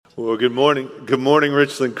Well, good morning. Good morning,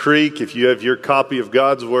 Richland Creek. If you have your copy of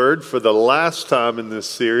God's Word for the last time in this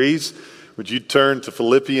series, would you turn to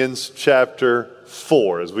Philippians chapter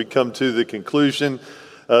 4 as we come to the conclusion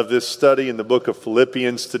of this study in the book of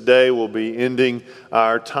Philippians. Today we'll be ending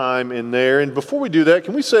our time in there. And before we do that,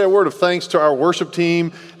 can we say a word of thanks to our worship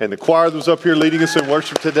team and the choir that was up here leading us in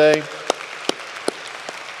worship today?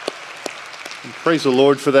 And praise the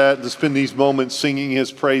Lord for that, to spend these moments singing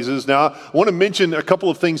His praises. Now, I want to mention a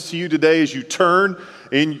couple of things to you today as you turn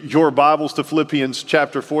in your Bibles to Philippians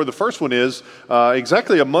chapter 4. The first one is,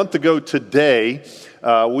 exactly a month ago today,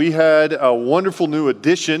 we had a wonderful new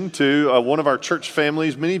addition to one of our church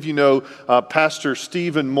families. Many of you know Pastor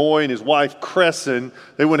Stephen Moy and his wife Crescent.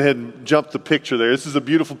 They went ahead and jumped the picture there. This is a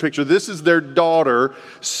beautiful picture. This is their daughter,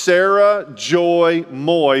 Sarah Joy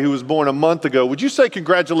Moy, who was born a month ago. Would you say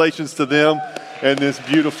congratulations to them and this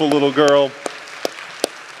beautiful little girl?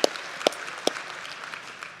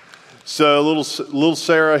 So little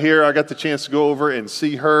Sarah here, I got the chance to go over and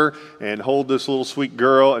see her and hold this little sweet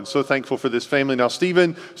girl, and so thankful for this family. Now,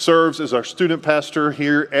 Stephen serves as our student pastor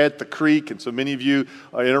here at the Creek, and so many of you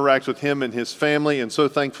interact with him and his family, and so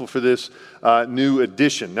thankful for this new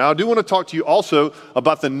addition. Now, I do want to talk to you also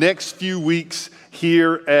about the next few weeks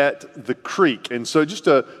here at the Creek. And so just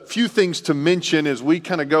a few things to mention as we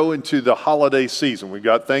kind of go into the holiday season. We've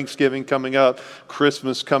got Thanksgiving coming up,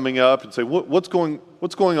 Christmas coming up, and say, what's going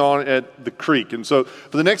on at the Creek? And so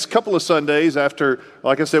for the next couple of Sundays after,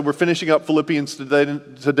 like I said, we're finishing up Philippians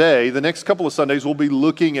today, the next couple of Sundays we'll be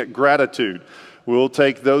looking at gratitude. We'll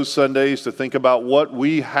take those Sundays to think about what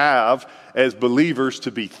we have as believers to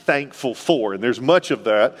be thankful for. And there's much of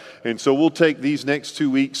that. And so we'll take these next 2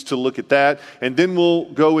 weeks to look at that. And then we'll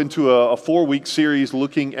go into a 4-week series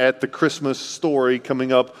looking at the Christmas story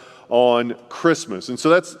coming up on Christmas. And so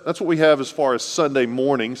that's what we have as far as Sunday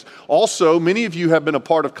mornings. Also, many of you have been a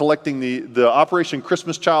part of collecting the Operation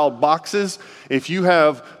Christmas Child boxes. If you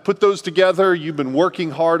have put those together, you've been working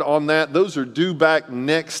hard on that. Those are due back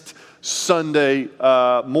next Sunday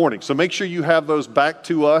morning. So make sure you have those back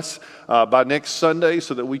to us by next Sunday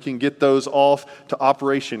so that we can get those off to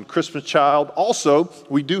Operation Christmas Child. Also,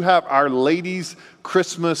 we do have our Ladies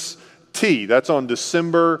Christmas Tea. That's on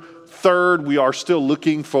December 3rd. We are still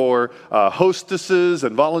looking for hostesses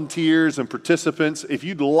and volunteers and participants. If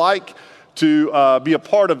you'd like to be a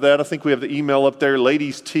part of that, I think we have the email up there,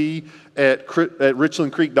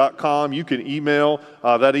 ladiestea@richlandcreek.com. You can email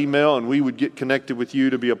that email, and we would get connected with you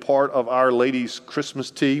to be a part of our Ladies Christmas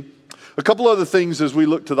Tea. A couple other things as we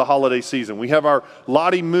look to the holiday season. We have our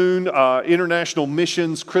Lottie Moon International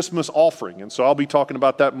Missions Christmas offering, and so I'll be talking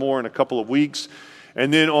about that more in a couple of weeks.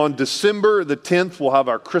 And then on December the 10th, we'll have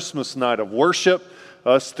our Christmas night of worship,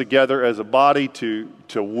 us together as a body to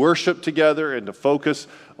worship together and to focus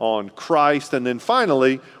on Christ. And then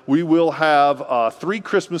finally, we will have 3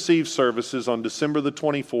 Christmas Eve services on December the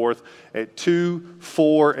 24th at 2,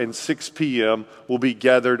 4, and 6 p.m. We'll be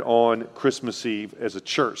gathered on Christmas Eve as a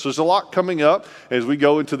church. So there's a lot coming up as we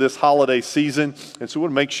go into this holiday season. And so we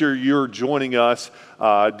want to make sure you're joining us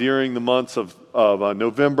during the months of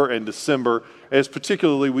November and December, as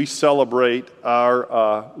particularly we celebrate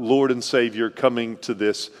our Lord and Savior coming to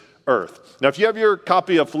this earth. Now, if you have your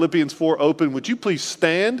copy of Philippians 4 open, would you please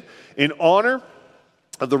stand in honor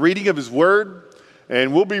of the reading of His Word?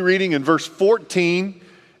 And we'll be reading in verse 14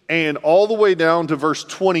 and all the way down to verse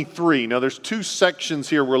 23. Now, there's 2 sections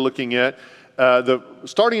here we're looking at.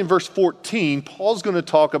 Starting in verse 14, Paul's going to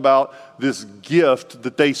talk about this gift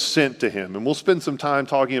that they sent to him. And we'll spend some time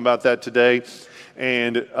talking about that today.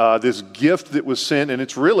 And this gift that was sent, and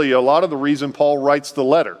it's really a lot of the reason Paul writes the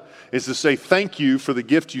letter, is to say thank you for the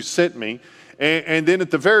gift you sent me. And then at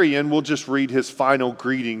the very end, we'll just read his final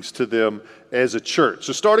greetings to them as a church.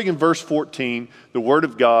 So starting in verse 14, the Word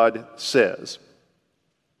of God says,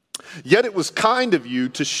 "Yet it was kind of you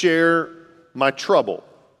to share my trouble.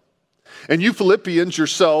 And you Philippians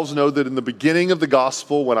yourselves know that in the beginning of the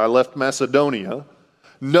gospel, when I left Macedonia,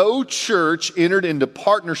 no church entered into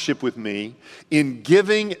partnership with me in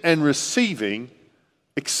giving and receiving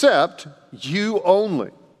except you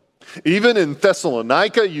only. Even in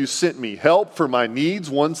Thessalonica, you sent me help for my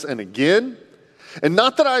needs once and again. And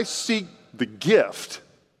not that I seek the gift,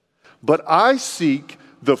 but I seek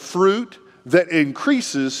the fruit that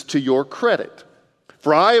increases to your credit.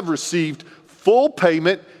 For I have received full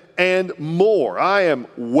payment and more. I am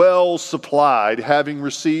well supplied, having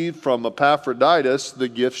received from Epaphroditus the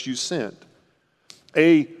gifts you sent.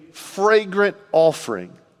 A fragrant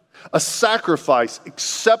offering, a sacrifice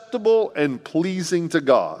acceptable and pleasing to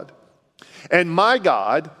God. And my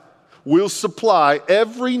God will supply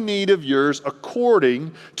every need of yours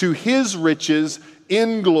according to His riches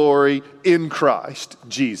in glory in Christ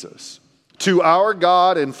Jesus. To our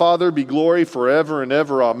God and Father be glory forever and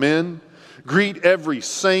ever. Amen. Greet every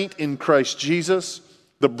saint in Christ Jesus.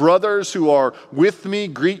 The brothers who are with me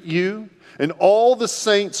greet you, and all the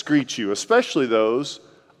saints greet you, especially those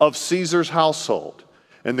of Caesar's household.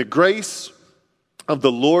 And the grace of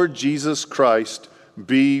the Lord Jesus Christ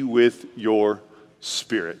be with your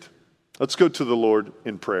spirit. Let's go to the Lord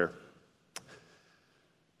in prayer.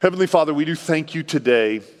 Heavenly Father, we do thank you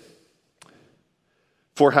today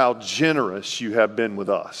for how generous you have been with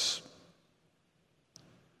us.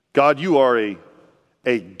 God, you are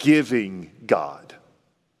a giving God.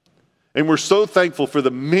 And we're so thankful for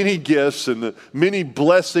the many gifts and the many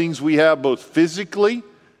blessings we have, both physically,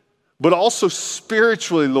 but also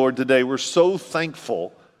spiritually, Lord, today. We're so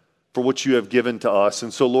thankful for what you have given to us.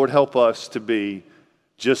 And so, Lord, help us to be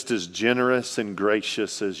just as generous and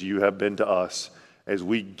gracious as you have been to us as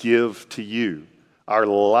we give to you our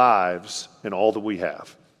lives and all that we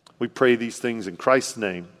have. We pray these things in Christ's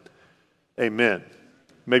name. Amen.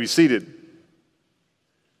 You may be seated.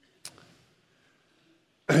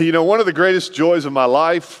 You know, one of the greatest joys of my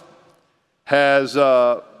life has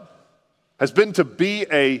been to be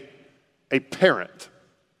a parent.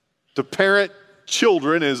 To parent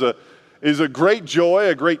children is a great joy,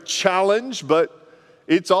 a great challenge, but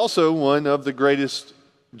it's also one of the greatest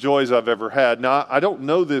joys I've ever had. Now, I don't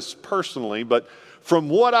know this personally, but from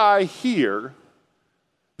what I hear,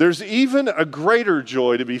 there's even a greater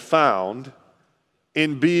joy to be found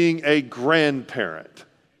in being a grandparent.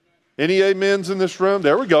 Any amens in this room?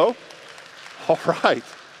 There we go. All right.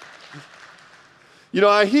 You know,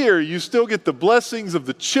 I hear you still get the blessings of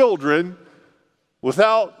the children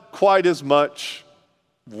without quite as much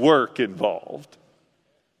work involved.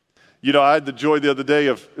 You know, I had the joy the other day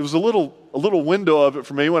of, it was a little window of it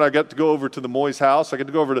for me when I got to go over to the Moyes house. I got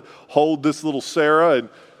to go over to hold this little Sarah,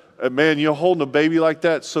 and man, you know, holding a baby like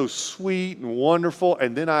that, so sweet and wonderful.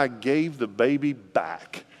 And then I gave the baby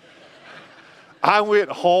back. I went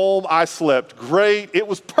home, I slept great. It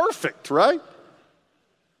was perfect, right?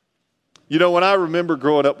 You know, when I remember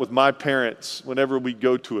growing up with my parents, whenever we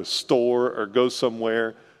go to a store or go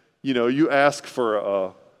somewhere, you know, you ask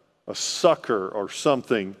for a sucker or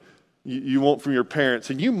something you want from your parents,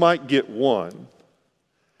 and you might get one.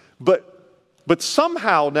 But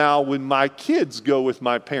somehow now when my kids go with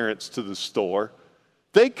my parents to the store,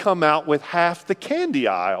 they come out with half the candy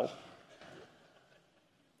aisle.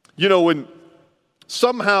 You know, when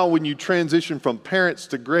you transition from parents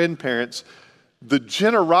to grandparents, the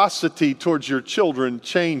generosity towards your children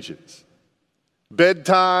changes.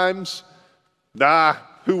 Bedtimes,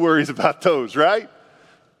 who worries about those, right?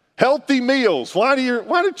 Healthy meals. Why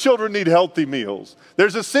do children need healthy meals?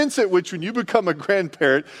 There's a sense at which when you become a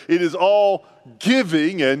grandparent, it is all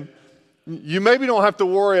giving, and you maybe don't have to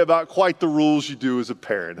worry about quite the rules you do as a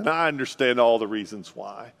parent. And I understand all the reasons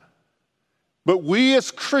why. But we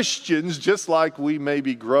as Christians, just like we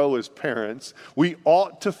maybe grow as parents, we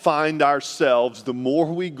ought to find ourselves, the more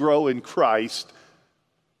we grow in Christ,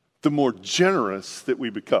 the more generous that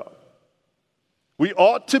we become. We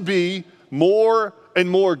ought to be more and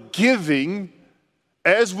more giving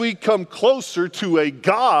as we come closer to a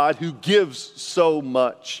God who gives so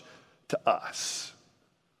much to us.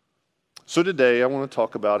 So today I want to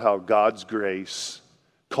talk about how God's grace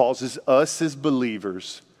causes us as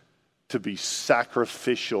believers to be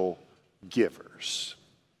sacrificial givers.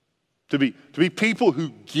 To be people who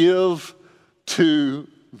give to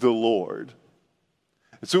the Lord.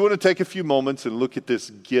 And so we want to take a few moments and look at this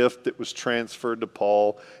gift that was transferred to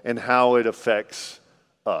Paul and how it affects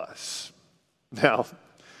us. Now,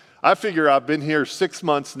 I figure I've been here 6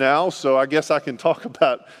 months now, so I guess I can talk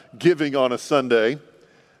about giving on a Sunday.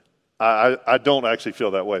 I don't actually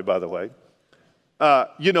feel that way, by the way.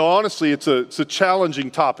 You know, honestly, it's a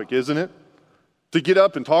challenging topic, isn't it? To get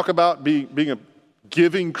up and talk about being a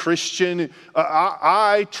giving Christian.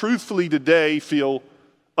 I truthfully today feel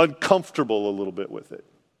uncomfortable a little bit with it.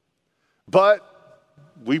 But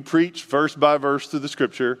we preach verse by verse through the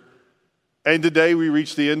scripture. And today we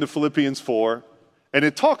reach the end of Philippians 4. And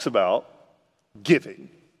it talks about giving.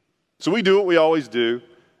 So we do what we always do,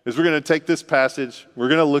 is we're going to take this passage, we're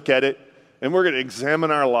going to look at it, and we're going to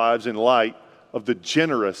examine our lives in light of the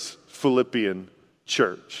generous Philippian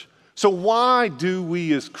church. So why do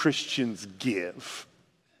we as Christians give?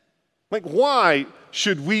 Like, why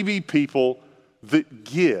should we be people that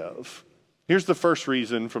give? Here's the first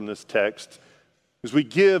reason from this text, is we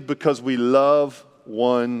give because we love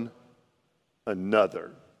one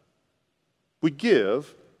another. We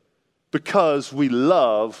give because we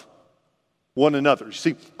love one another. You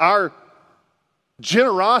see, our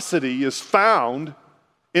generosity is found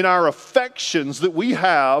in our affections that we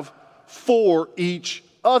have for each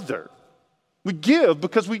other. We give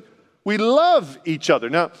because we love each other.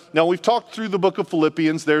 Now we've talked through the book of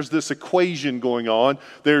Philippians. There's this equation going on.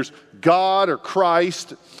 There's God or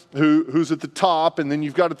Christ who's at the top, and then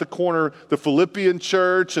you've got at the corner the Philippian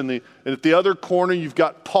church, and at the other corner you've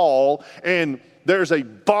got Paul, and there's a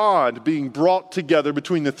bond being brought together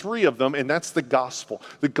between the three of them, and that's the gospel.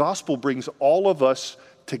 The gospel brings all of us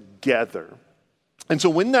together. And so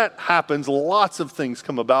when that happens, lots of things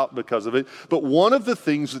come about because of it. But one of the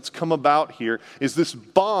things that's come about here is this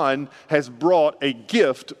bond has brought a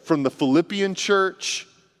gift from the Philippian church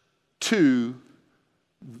to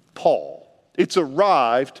Paul. It's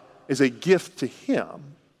arrived as a gift to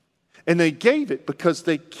him. And they gave it because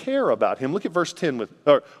they care about him. Look at verse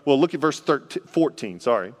 14,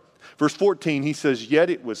 sorry. Verse 14, he says, "Yet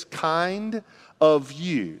it was kind of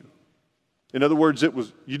you." In other words,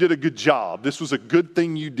 you did a good job. This was a good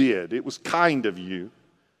thing you did. It was kind of you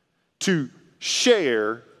to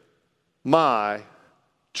share my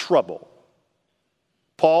trouble.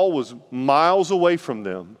 Paul was miles away from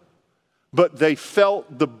them, but they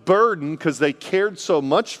felt the burden because they cared so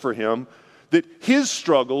much for him that his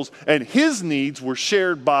struggles and his needs were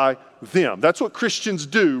shared by them. That's what Christians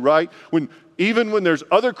do, right? Even when there's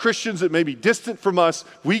other Christians that may be distant from us,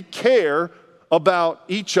 we care about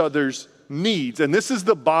each other's needs. And this is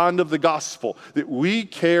the bond of the gospel, that we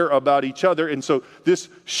care about each other. And so this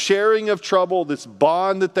sharing of trouble, this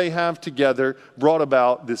bond that they have together brought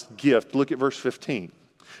about this gift. Look at verse 15.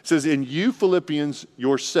 It says, "And you Philippians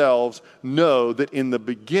yourselves know that in the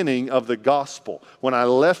beginning of the gospel, when I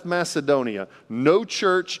left Macedonia, no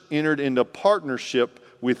church entered into partnership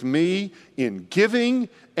with me in giving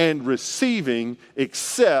and receiving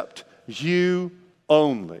except you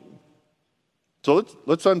only." So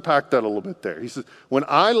let's unpack that a little bit there. He says, when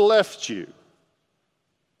I left you,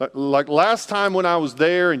 like last time when I was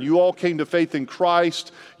there and you all came to faith in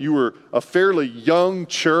Christ, you were a fairly young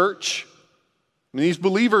church. I mean, these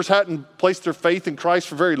believers hadn't placed their faith in Christ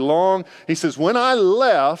for very long. He says, when I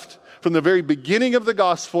left from the very beginning of the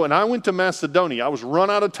gospel and I went to Macedonia, I was run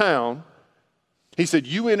out of town. He said,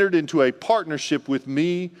 you entered into a partnership with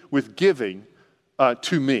me, with giving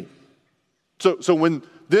to me. So when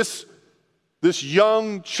this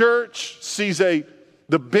young church sees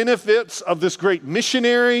the benefits of this great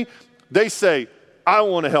missionary, they say, I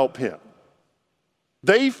want to help him.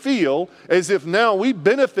 They feel as if now we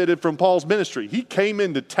benefited from Paul's ministry. He came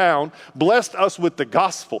into town, blessed us with the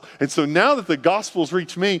gospel. And so now that the gospel's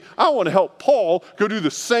reached me, I want to help Paul go do the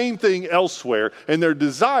same thing elsewhere. And their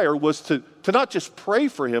desire was to not just pray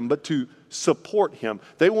for him, but to support him.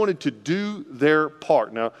 They wanted to do their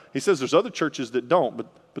part. Now, he says there's other churches that don't,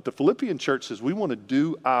 but the Philippian church says we want to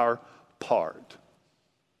do our part.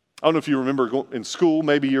 I don't know if you remember in school,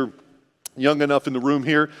 maybe you're young enough in the room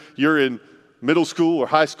here, you're in middle school or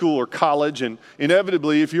high school or college, and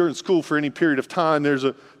inevitably, if you're in school for any period of time,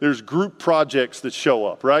 there's group projects that show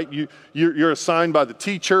up, right? You're assigned by the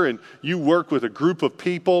teacher, and you work with a group of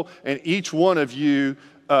people, and each one of you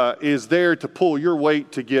is there to pull your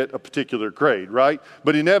weight to get a particular grade, right?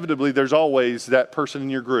 But inevitably, there's always that person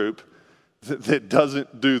in your group that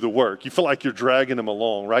doesn't do the work. You feel like you're dragging them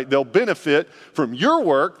along, right? They'll benefit from your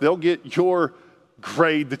work. They'll get your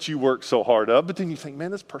grade that you work so hard of, but then you think,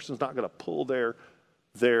 man, this person's not going to pull their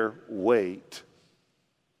weight.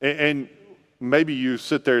 And maybe you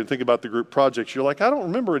sit there and think about the group projects. You're like, I don't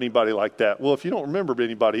remember anybody like that. Well, if you don't remember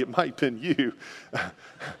anybody, it might have been you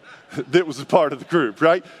that was a part of the group,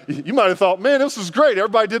 right? You might have thought, man, this was great.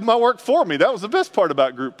 Everybody did my work for me. That was the best part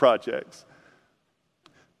about group projects.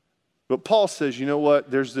 But Paul says, you know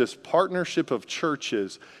what? There's this partnership of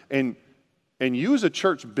churches, and you as a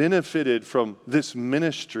church benefited from this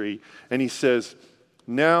ministry. And he says,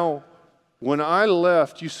 now, when I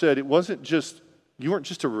left, you said you weren't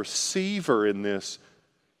just a receiver in this.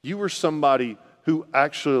 You were somebody who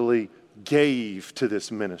actually gave to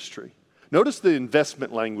this ministry. Notice the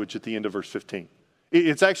investment language at the end of verse 15.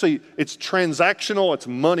 It's transactional, it's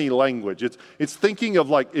money language. It's thinking of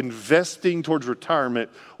like investing towards retirement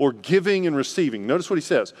or giving and receiving. Notice what he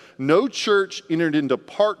says. No church entered into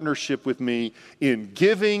partnership with me in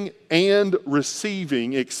giving and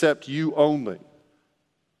receiving except you only.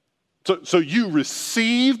 So you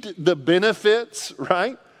received the benefits,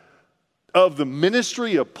 right, of the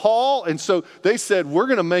ministry of Paul. And so they said, we're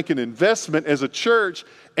going to make an investment as a church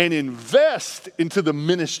and invest into the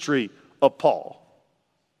ministry of Paul.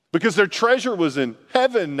 Because their treasure was in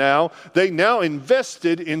heaven now, they now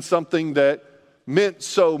invested in something that meant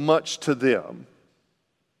so much to them.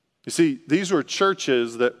 You see, these were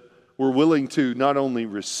churches that were willing to not only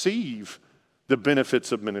receive the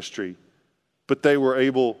benefits of ministry, but they were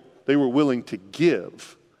willing to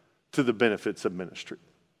give to the benefits of ministry.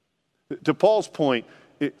 To Paul's point,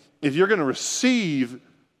 if you're going to receive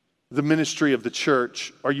the ministry of the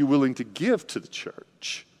church, are you willing to give to the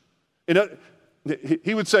church?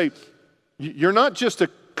 He would say, you're not just a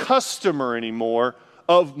customer anymore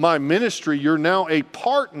of my ministry, you're now a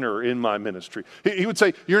partner in my ministry. He would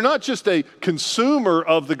say, you're not just a consumer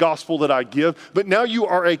of the gospel that I give, but now you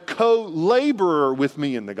are a co-laborer with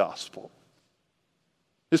me in the gospel.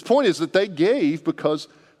 His point is that they gave because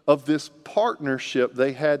of this partnership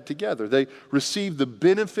they had together. They received the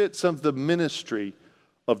benefits of the ministry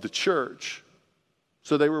of the church,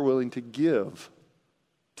 so they were willing to give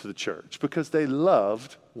to the church because they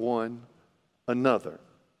loved one another.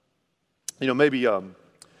 Maybe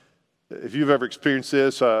if you've ever experienced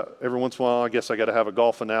this, every once in a while, I guess I got to have a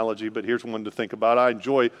golf analogy, but here's one to think about. I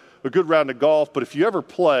enjoy a good round of golf, but if you ever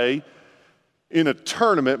play in a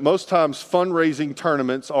tournament, most times fundraising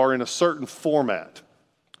tournaments are in a certain format.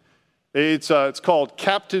 It's called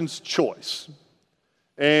Captain's Choice.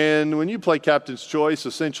 And when you play Captain's Choice,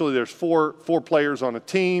 essentially there's four players on a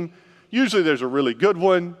team. Usually there's a really good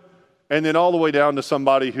one, and then all the way down to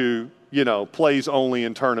somebody who, plays only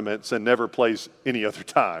in tournaments and never plays any other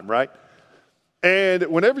time, right? And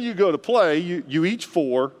whenever you go to play, you each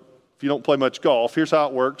four, if you don't play much golf, here's how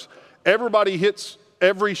it works. Everybody hits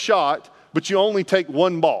every shot, but you only take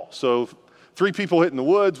one ball. So 3 people hit in the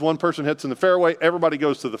woods, 1 person hits in the fairway, everybody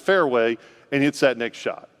goes to the fairway and hits that next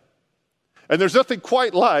shot. And there's nothing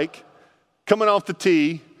quite like coming off the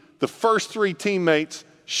tee, the first 3 teammates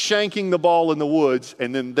shanking the ball in the woods,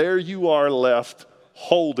 and then there you are left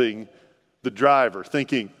holding the driver,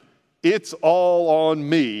 thinking, it's all on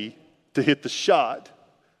me to hit the shot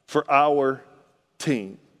for our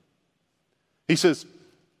team. He says,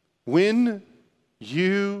 when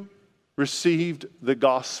you received the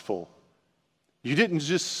gospel, you didn't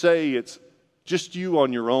just say it's just you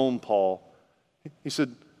on your own, Paul. He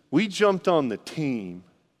said, we jumped on the team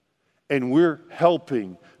and we're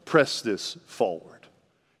helping press this forward.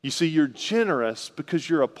 You see, you're generous because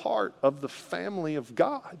you're a part of the family of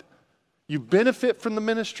God. You benefit from the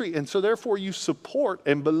ministry, and so therefore you support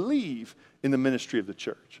and believe in the ministry of the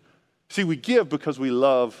church. See, we give because we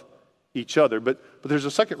love each other, but there's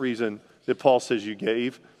a second reason that Paul says you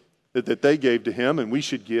gave, that they gave to him, and we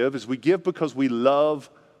should give, is we give because we love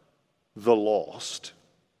the lost.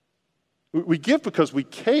 We give because we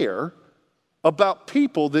care about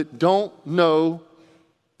people that don't know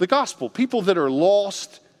the gospel, people that are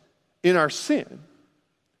lost in our sin.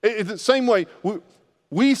 In the same way,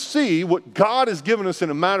 we see what God has given us in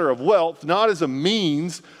a matter of wealth, not as a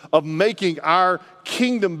means of making our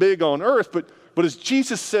kingdom big on earth, but as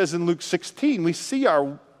Jesus says in Luke 16, we see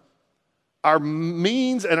our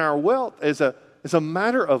means and our wealth as a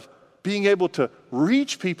matter of being able to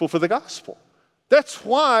reach people for the gospel. That's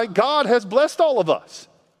why God has blessed all of us.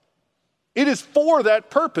 It is for that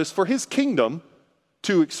purpose, for his kingdom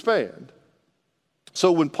to expand.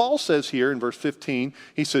 So when Paul says here in verse 15,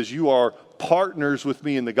 he says, you are partners with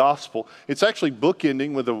me in the gospel, it's actually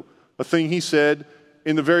bookending with a thing he said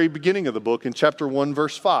in the very beginning of the book in chapter 1,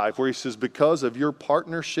 verse 5, where he says, because of your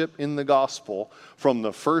partnership in the gospel from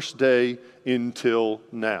the first day until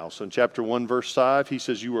now. So in chapter 1, verse 5, he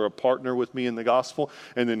says, you are a partner with me in the gospel.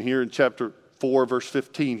 And then here in chapter 4, verse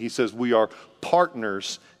 15, he says, we are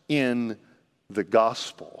partners in the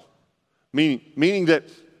gospel. Meaning that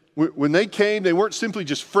when they came, they weren't simply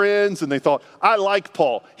just friends and they thought, I like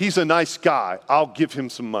Paul. He's a nice guy. I'll give him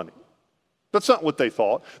some money. That's not what they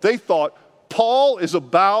thought. They thought, Paul is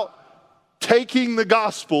about taking the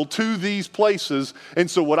gospel to these places.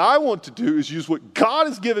 And so what I want to do is use what God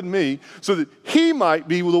has given me so that he might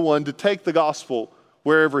be the one to take the gospel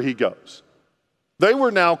wherever he goes. They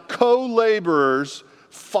were now co-laborers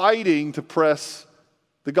fighting to press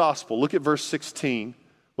the gospel. Look at verse 16,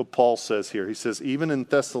 what Paul says here. He says, even in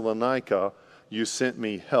Thessalonica, you sent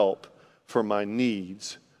me help for my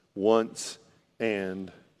needs once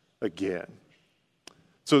and again.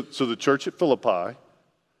 So the church at Philippi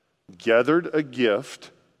gathered a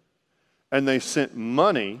gift and they sent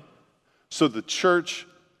money so the church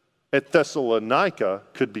at Thessalonica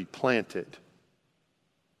could be planted.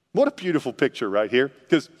 What a beautiful picture right here.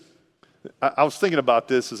 Because I was thinking about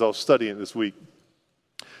this as I was studying this week.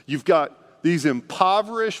 You've got these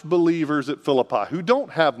impoverished believers at Philippi who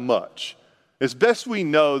don't have much. As best we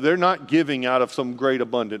know, they're not giving out of some great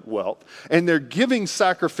abundant wealth. And they're giving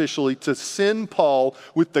sacrificially to send Paul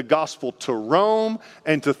with the gospel to Rome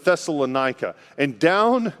and to Thessalonica. And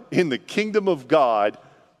down in the kingdom of God,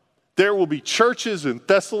 there will be churches in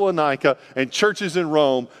Thessalonica and churches in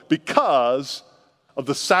Rome because of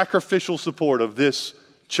the sacrificial support of this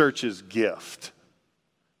church's gift.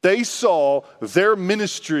 They saw their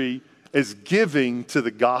ministry as giving to the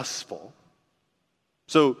gospel.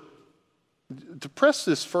 So, to press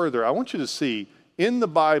this further, I want you to see in the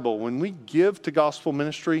Bible, when we give to gospel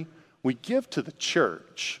ministry, we give to the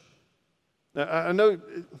church. Now, I know,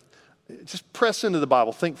 just press into the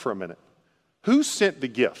Bible, think for a minute. Who sent the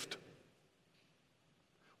gift?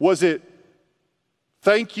 Was it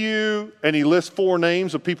thank you, and he lists 4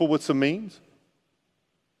 names of people with some means?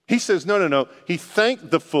 He says, no. He thanked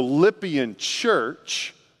the Philippian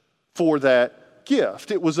church for that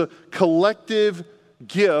gift. It was a collective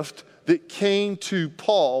gift that came to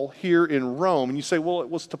Paul here in Rome. And you say, well, it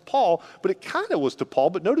was to Paul, but it kind of was to Paul.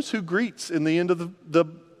 But notice who greets in the end of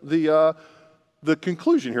the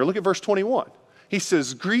conclusion here. Look at verse 21. He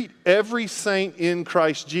says, greet every saint in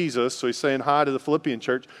Christ Jesus. So he's saying hi to the Philippian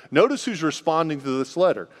church. Notice who's responding to this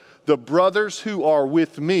letter. The brothers who are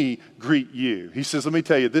with me greet you. He says, let me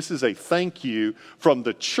tell you, this is a thank you from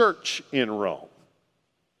the church in Rome.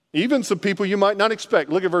 Even some people you might not expect.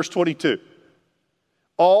 Look at verse 22.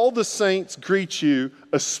 All the saints greet you,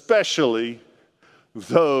 especially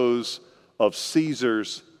those of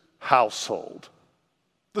Caesar's household.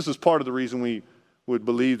 This is part of the reason we would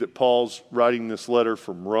believe that Paul's writing this letter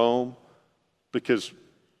from Rome, because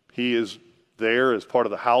he is there as part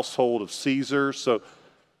of the household of Caesar. So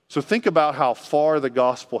think about how far the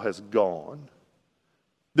gospel has gone.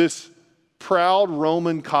 This proud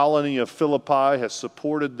Roman colony of Philippi has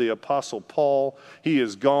supported the Apostle Paul. He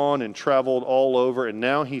has gone and traveled all over, and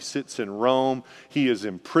now he sits in Rome. He is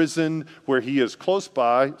imprisoned where he is close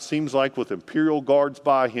by, seems like with imperial guards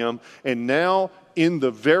by him, and now in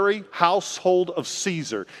the very household of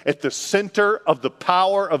Caesar, at the center of the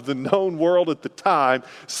power of the known world at the time,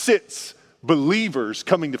 sits believers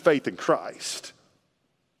coming to faith in Christ.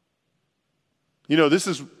 You know, this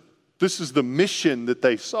is the mission that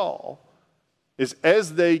they saw, is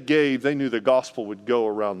as they gave, they knew the gospel would go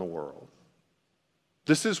around the world.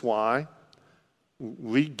 This is why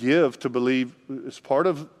we give to believe, as part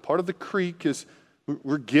of the creek, is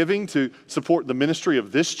we're giving to support the ministry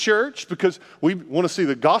of this church, because we want to see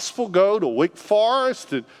the gospel go to Wake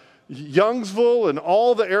Forest and Youngsville and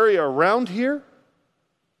all the area around here.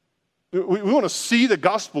 We want to see the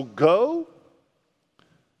gospel go.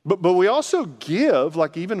 But we also give,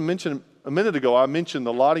 like even mentioned a minute ago, I mentioned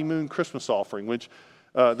the Lottie Moon Christmas offering, which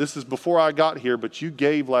this is before I got here, but you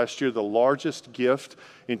gave last year the largest gift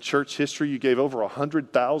in church history. You gave over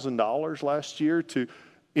 $100,000 last year to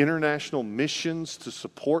international missions to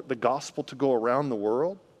support the gospel to go around the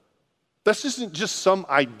world. This isn't just some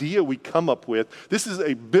idea we come up with. This is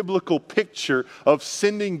a biblical picture of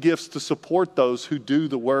sending gifts to support those who do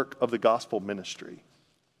the work of the gospel ministry.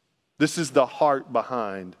 This is the heart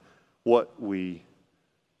behind what we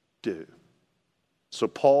do. So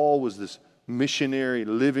Paul was this missionary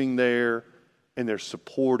living there, and they're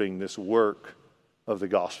supporting this work of the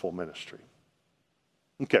gospel ministry.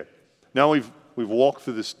 Okay, now we've walked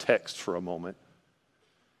through this text for a moment.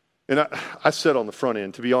 And I said on the front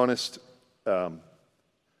end, to be honest,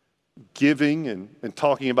 giving and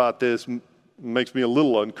talking about this makes me a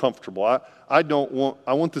little uncomfortable. I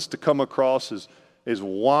want this to come across as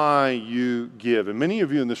why you give. And many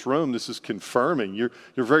of you in this room, this is confirming. You're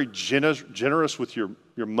very generous with your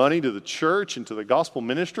money to the church and to the gospel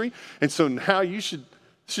ministry. And so now should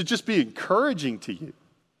just be encouraging to you.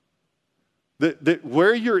 That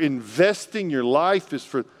where you're investing your life is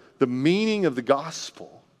for the meaning of the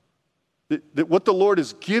gospel. That what the Lord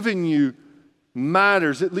has given you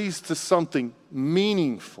matters. It leads to something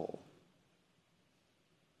meaningful.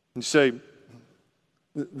 And you say,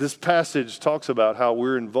 this passage talks about how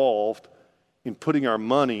we're involved in putting our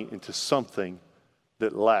money into something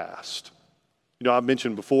that lasts. You know, I've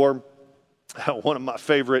mentioned before one of my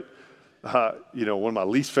favorite, one of my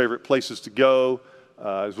least favorite places to go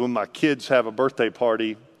is when my kids have a birthday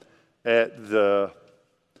party at the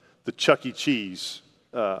Chuck E. Cheese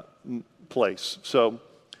place. So,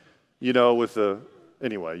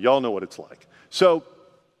 anyway, y'all know what it's like. So,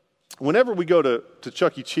 whenever we go to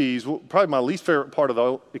Chuck E. Cheese, probably my least favorite part of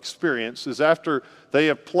the experience is after they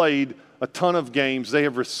have played a ton of games, they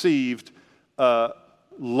have received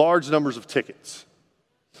large numbers of tickets.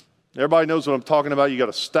 Everybody knows what I'm talking about. You got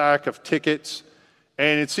a stack of tickets,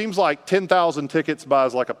 and it seems like 10,000 tickets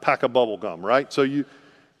buys like a pack of bubble gum, right? So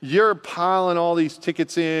you're piling all these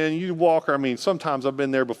tickets in. You walk, sometimes I've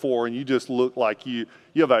been there before, and you just look like you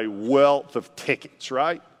have a wealth of tickets,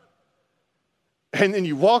 right? And then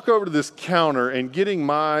you walk over to this counter, and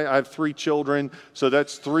I have 3 children, so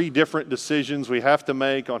that's 3 different decisions we have to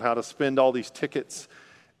make on how to spend all these tickets.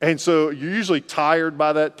 And so you're usually tired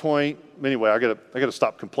by that point. Anyway, I gotta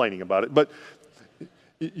stop complaining about it. But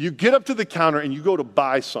you get up to the counter and you go to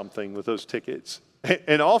buy something with those tickets.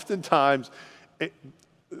 And oftentimes,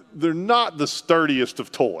 they're not the sturdiest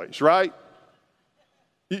of toys, right?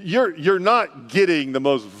 You're not getting the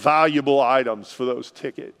most valuable items for those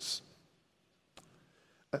tickets.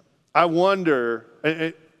 I wonder,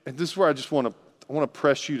 and this is where I want to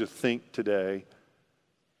press you to think today.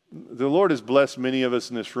 The Lord has blessed many of us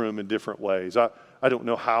in this room in different ways. I don't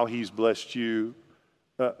know how He's blessed you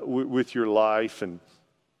with your life. And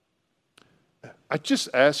I just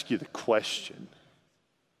ask you the question,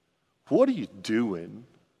 what are you doing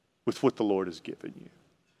with what the Lord has given you?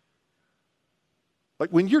 Like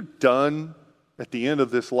when you're done at the end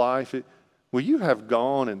of this life, will you have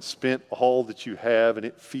gone and spent all that you have and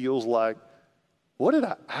it feels like, what did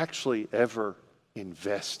I actually ever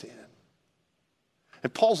invest in?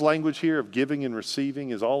 And Paul's language here of giving and receiving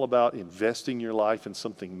is all about investing your life in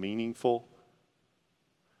something meaningful.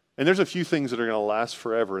 And there's a few things that are going to last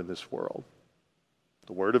forever in this world.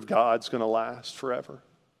 The Word of God's going to last forever.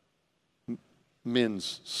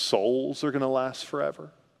 Men's souls are going to last forever.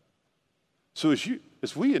 So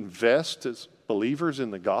as we invest as believers in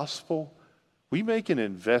the gospel, we make an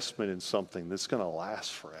investment in something that's going to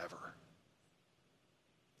last forever.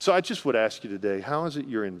 So I just would ask you today, how is it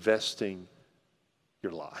you're investing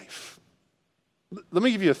your life? Let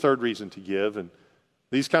me give you a third reason to give, and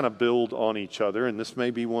these kind of build on each other, and this may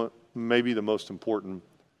be the most important.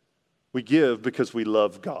 We give because we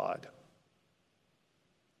love God.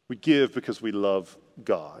 We give because we love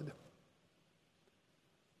God.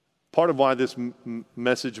 Part of why this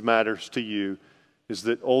message matters to you is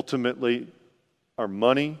that ultimately our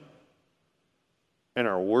money and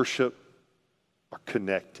our worship are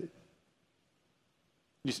connected.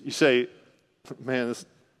 You say, man, this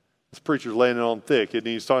preacher's laying it on thick, and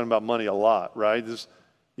he's talking about money a lot, right?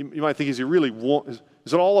 You might think, is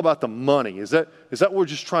it all about the money? Is that what we're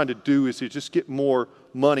just trying to do, is to just get more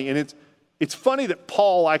money? And it's funny that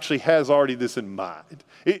Paul actually has already this in mind.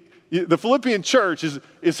 The Philippian church,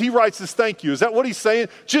 as he writes this thank you, is that what he's saying?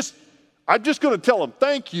 I'm just going to tell them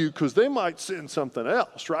thank you because they might send something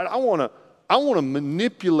else, right? I want to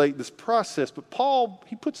manipulate this process. But Paul,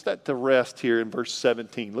 he puts that to rest here in verse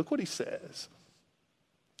 17. Look what he says.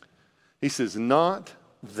 He says, not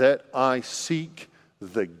that I seek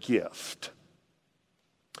the gift,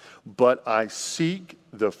 but I seek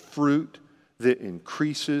the fruit that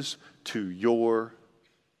increases to your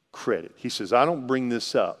credit. He says, I don't bring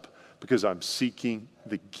this up because I'm seeking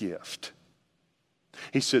the gift.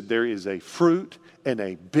 He said, there is a fruit and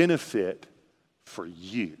a benefit for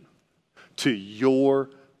you, to your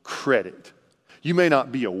credit. You may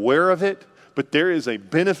not be aware of it, but there is a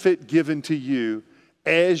benefit given to you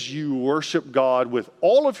as you worship God with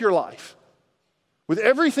all of your life, with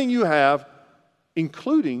everything you have,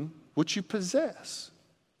 including what you possess.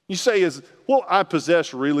 You say, I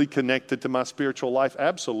possess really connected to my spiritual life?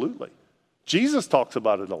 Absolutely. Jesus talks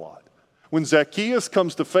about it a lot. When Zacchaeus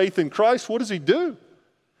comes to faith in Christ, what does he do?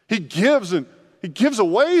 He gives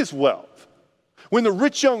away his wealth. When the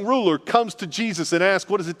rich young ruler comes to Jesus and asks,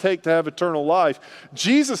 what does it take to have eternal life?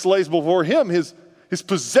 Jesus lays before him his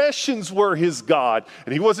possessions were his God,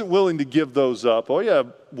 and he wasn't willing to give those up. Oh yeah,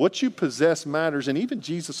 what you possess matters. And even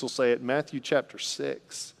Jesus will say it in Matthew chapter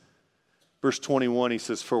 6, verse 21, he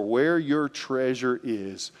says, for where your treasure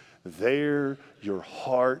is, there your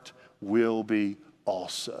heart will be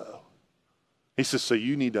also. He says, so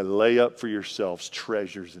you need to lay up for yourselves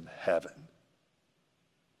treasures in heaven.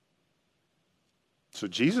 So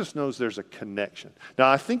Jesus knows there's a connection. Now,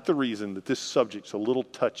 I think the reason that this subject's a little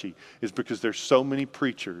touchy is because there's so many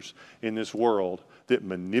preachers in this world that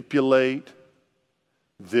manipulate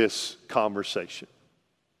this conversation.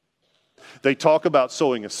 They talk about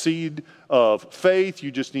sowing a seed of faith. You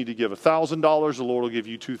just need to give $1,000. The Lord will give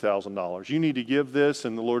you $2,000. You need to give this,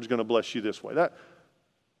 and the Lord's going to bless you this way.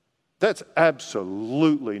 That's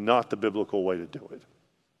absolutely not the biblical way to do it.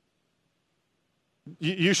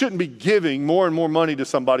 You shouldn't be giving more and more money to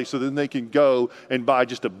somebody so then they can go and buy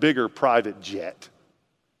just a bigger private jet.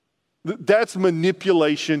 That's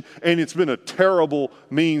manipulation, and it's been a terrible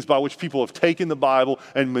means by which people have taken the Bible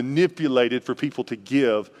and manipulated for people to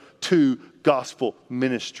give to gospel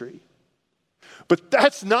ministry. But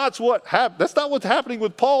that's not what's happening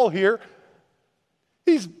with Paul here.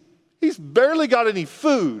 He's barely got any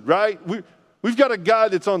food, right? We've got a guy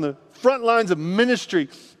that's on the front lines of ministry,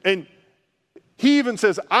 and he even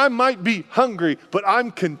says, I might be hungry, but I'm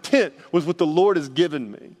content with what the Lord has given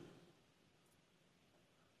me. And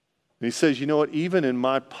he says, you know what? Even in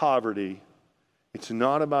my poverty, It's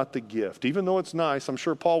not about the gift. Even though it's nice, I'm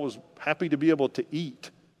sure Paul was happy to be able to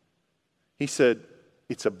eat. He said,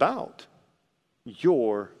 it's about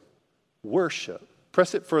your worship.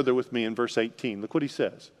 Press it further with me in verse 18. Look what he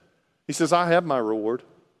says. He says, I have my reward.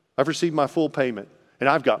 I've received my full payment, and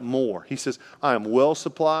I've got more. He says, I am well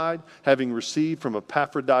supplied, having received from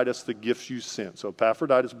Epaphroditus the gifts you sent. So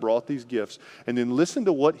Epaphroditus brought these gifts. And then listen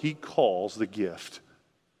to what he calls the gift.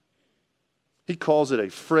 He calls it a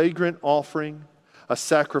fragrant offering, a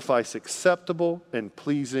sacrifice acceptable and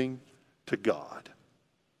pleasing to God.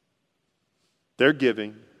 Their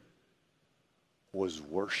giving was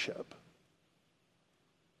worship.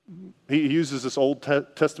 He uses this Old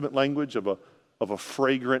Testament language of a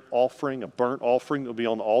fragrant offering, a burnt offering that will be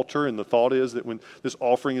on the altar. And the thought is that when this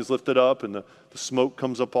offering is lifted up and the smoke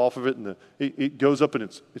comes up off of it, and it goes up and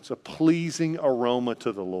it's a pleasing aroma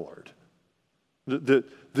to the Lord.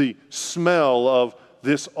 The smell of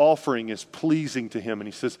this offering is pleasing to him. And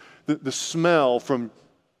he says, the smell from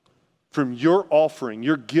your offering,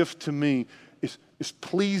 your gift to me, is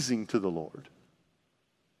pleasing to the Lord.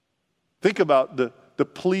 Think about the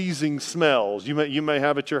pleasing smells you may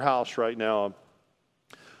have at your house right now.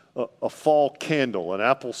 A fall candle, an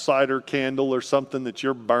apple cider candle or something that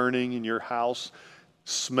you're burning in your house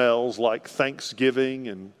smells like Thanksgiving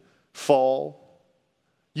and fall.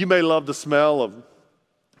 You may love the smell of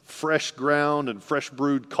fresh ground and fresh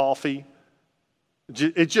brewed coffee.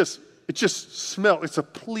 It just smells. It's a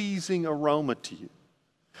pleasing aroma to you.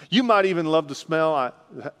 You might even love the smell. I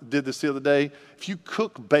did this the other day. If you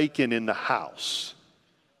cook bacon in the house.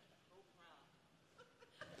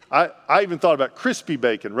 I even thought about crispy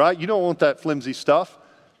bacon, right? You don't want that flimsy stuff.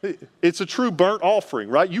 It's a true burnt offering,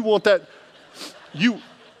 right? You want that. You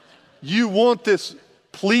want this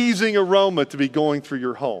pleasing aroma to be going through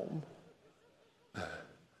your home.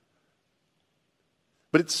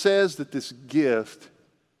 But it says that this gift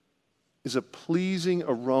is a pleasing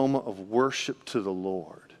aroma of worship to the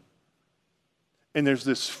Lord. And there's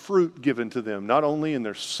this fruit given to them, not only in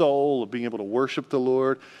their soul of being able to worship the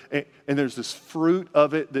Lord, and there's this fruit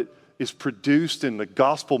of it that is produced in the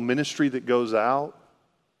gospel ministry that goes out.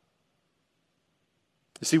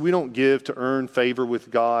 You see, we don't give to earn favor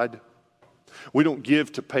with God. We don't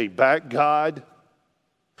give to pay back God.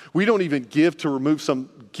 We don't even give to remove some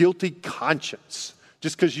guilty conscience.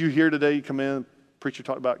 Just because you're here today, you come in, preacher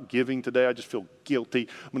talked about giving today, I just feel guilty.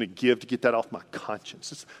 I'm going to give to get that off my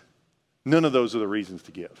conscience. None of those are the reasons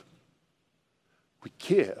to give. We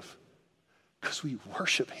give because we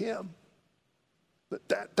worship Him.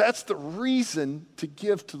 That's the reason to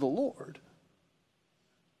give to the Lord.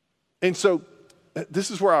 And so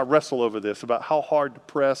this is where I wrestle over this, about how hard to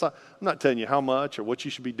press. I'm not telling you how much or what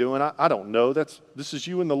you should be doing. I don't know. This is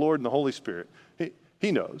you and the Lord and the Holy Spirit.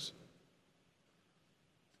 He knows.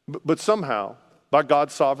 But somehow, by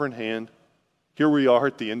God's sovereign hand, here we are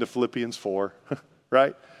at the end of Philippians 4,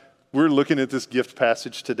 right? We're looking at this gift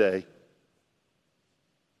passage today.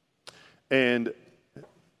 And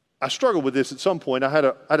I struggled with this at some point. I had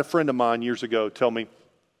a friend of mine years ago tell me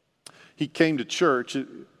he came to church.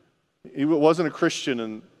 He wasn't a Christian,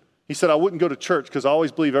 and he said, I wouldn't go to church because I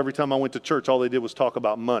always believe every time I went to church, all they did was talk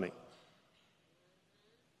about money.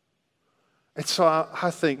 And so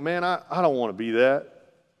I think, man, I don't want to be that.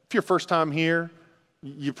 If you're first time here,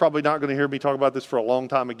 you're probably not going to hear me talk about this for a long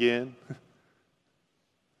time again.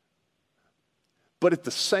 But at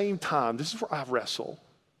the same time, this is where I wrestle.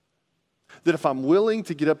 That if I'm willing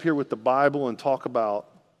to get up here with the Bible and talk about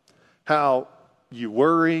how you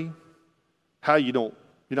worry, how you're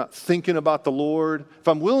not thinking about the Lord, if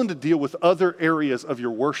I'm willing to deal with other areas of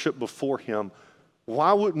your worship before Him,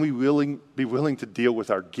 why wouldn't we be willing to deal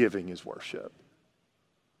with our giving as worship?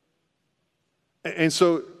 And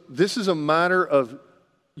so this is a matter of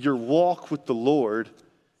your walk with the Lord,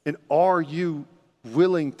 and are you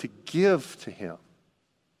willing to give to Him?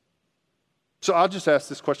 So I'll just ask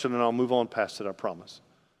this question and I'll move on past it, I promise.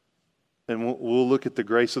 And we'll look at the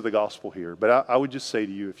grace of the gospel here. But I would just say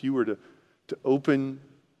to you, if you were to open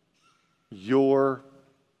your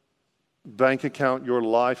bank account, your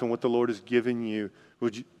life, and what the Lord has given you,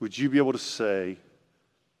 would you be able to say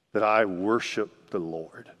that I worship the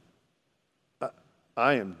Lord?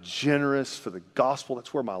 I am generous for the gospel.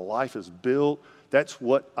 That's where my life is built. That's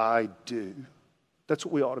what I do. That's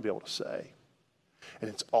what we ought to be able to say. And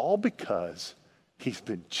it's all because He's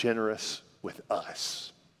been generous with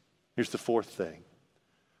us. Here's the fourth thing.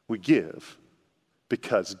 We give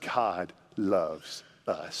because God loves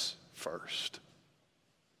us first.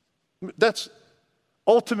 That's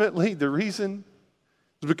ultimately the reason,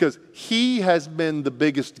 is because He has been the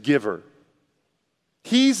biggest giver.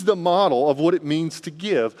 He's the model of what it means to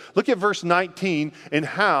give. Look at verse 19 and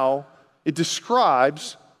how it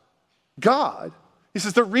describes God. He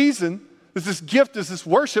says, the reason that this gift is this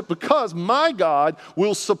worship, because my God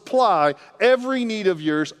will supply every need of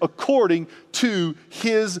yours according to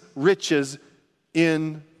his riches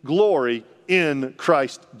in glory in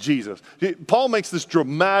Christ Jesus. Paul makes this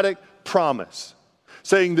dramatic promise,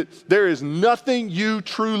 saying that there is nothing you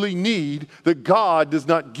truly need that God does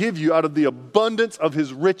not give you out of the abundance of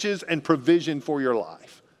his riches and provision for your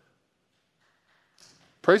life.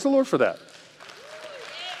 Praise the Lord for that.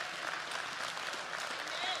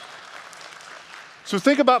 So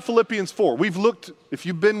think about Philippians 4. We've looked, if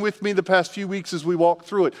you've been with me the past few weeks as we walk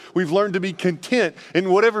through it, we've learned to be content in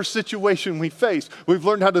whatever situation we face. We've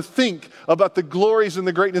learned how to think about the glories and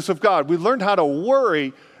the greatness of God. We've learned how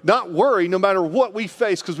to not worry no matter what we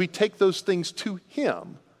face, because we take those things to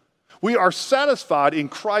him. We are satisfied in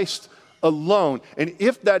Christ alone. And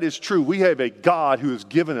if that is true, we have a God who has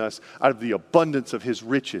given us out of the abundance of his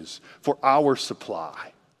riches for our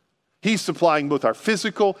supply. He's supplying both our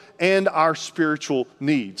physical and our spiritual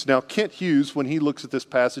needs. Now, Kent Hughes, when he looks at this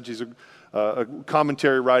passage, he's a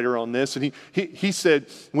commentary writer on this, and he said,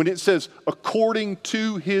 when it says, according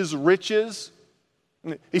to his riches,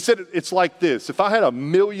 he said it's like this. If I had $1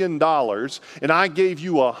 million and I gave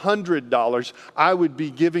you $100, I would be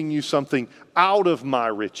giving you something out of my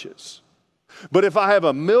riches. But if I have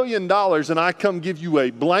 $1 million and I come give you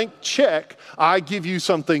a blank check, I give you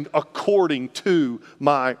something according to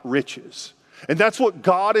my riches. And that's what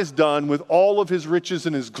God has done with all of his riches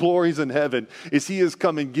and his glories in heaven, is he has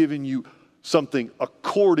come and given you something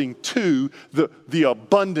according to the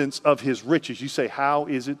abundance of his riches. You say, how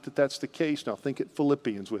is it that that's the case? Now think at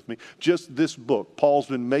Philippians with me. Just this book, Paul's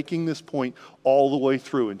been making this point all the way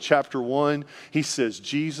through. In chapter 1, he says,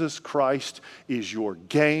 Jesus Christ is your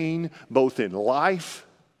gain, both in life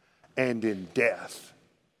and in death.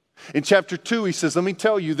 In chapter 2, he says, let me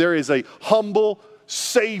tell you, there is a humble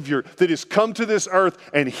Savior that has come to this earth,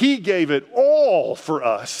 and he gave it all for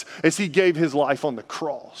us as he gave his life on the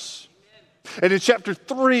cross. And in chapter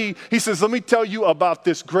 3, he says, let me tell you about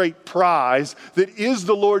this great prize that is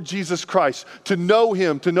the Lord Jesus Christ. To know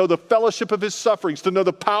him, to know the fellowship of his sufferings, to know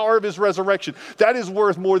the power of his resurrection. That is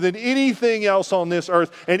worth more than anything else on this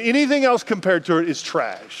earth, and anything else compared to it is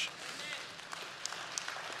trash.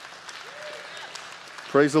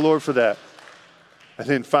 Praise the Lord for that. And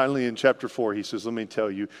then finally in chapter 4, he says, let me tell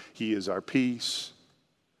you, he is our peace.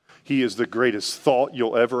 He is the greatest thought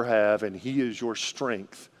you'll ever have, and he is your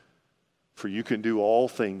strength. For you can do all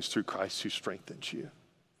things through Christ who strengthens you.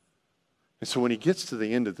 And so when he gets to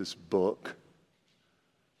the end of this book,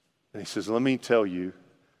 and he says, let me tell you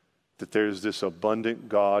that there's this abundant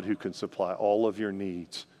God who can supply all of your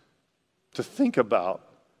needs. To think about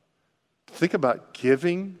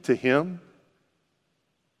giving to him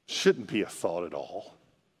shouldn't be a thought at all.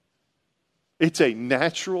 It's a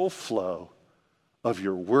natural flow of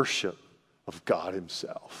your worship of God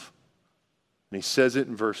himself. And he says it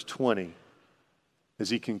in verse 20. As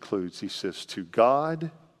he concludes, he says, to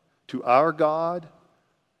our God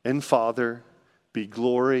and Father, be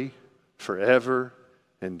glory forever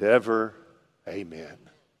and ever. Amen.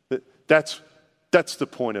 That's the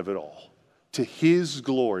point of it all. To his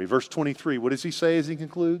glory. Verse 23, what does he say as he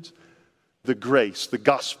concludes? The grace, the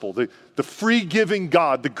gospel, the free giving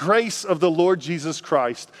God, the grace of the Lord Jesus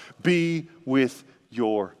Christ be with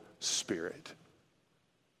your spirit.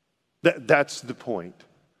 That's the point.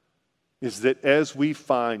 Is that as we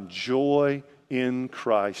find joy in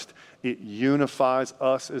Christ, it unifies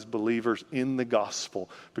us as believers in the gospel,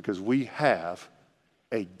 because we have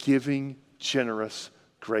a giving, generous,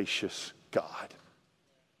 gracious God.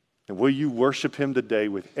 And will you worship him today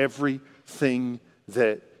with everything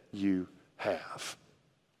that you have?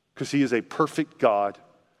 Because he is a perfect God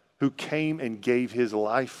who came and gave his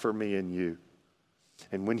life for me and you.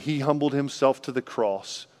 And when he humbled himself to the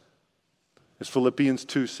cross, as Philippians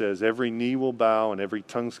 2 says, every knee will bow and every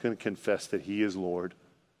tongue's going to confess that he is Lord.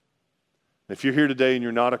 And if you're here today and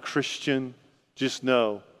you're not a Christian, just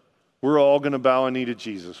know we're all going to bow a knee to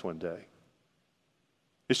Jesus one day.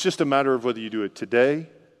 It's just a matter of whether you do it today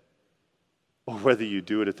or whether you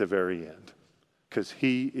do it at the very end, because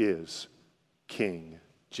he is King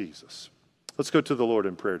Jesus. Let's go to the Lord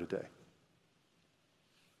in prayer today.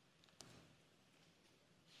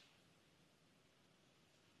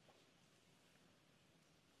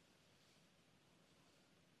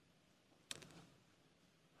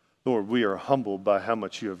 Lord, we are humbled by how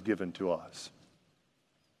much you have given to us.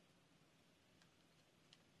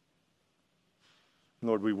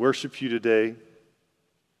 Lord, we worship you today.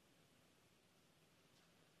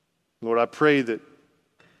 Lord, I pray that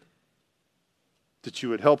that you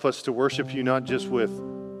would help us to worship you not just with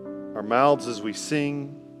our mouths as we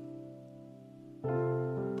sing,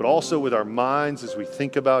 but also with our minds as we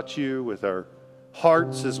think about you, with our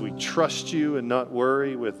hearts as we trust you and not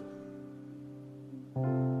worry, with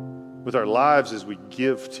our lives as we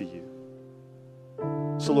give to you.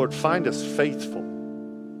 So Lord, find us faithful.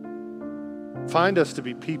 Find us to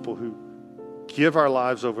be people who give our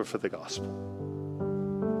lives over for the gospel.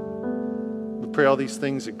 We pray all these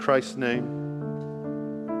things in Christ's name.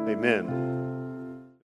 Amen.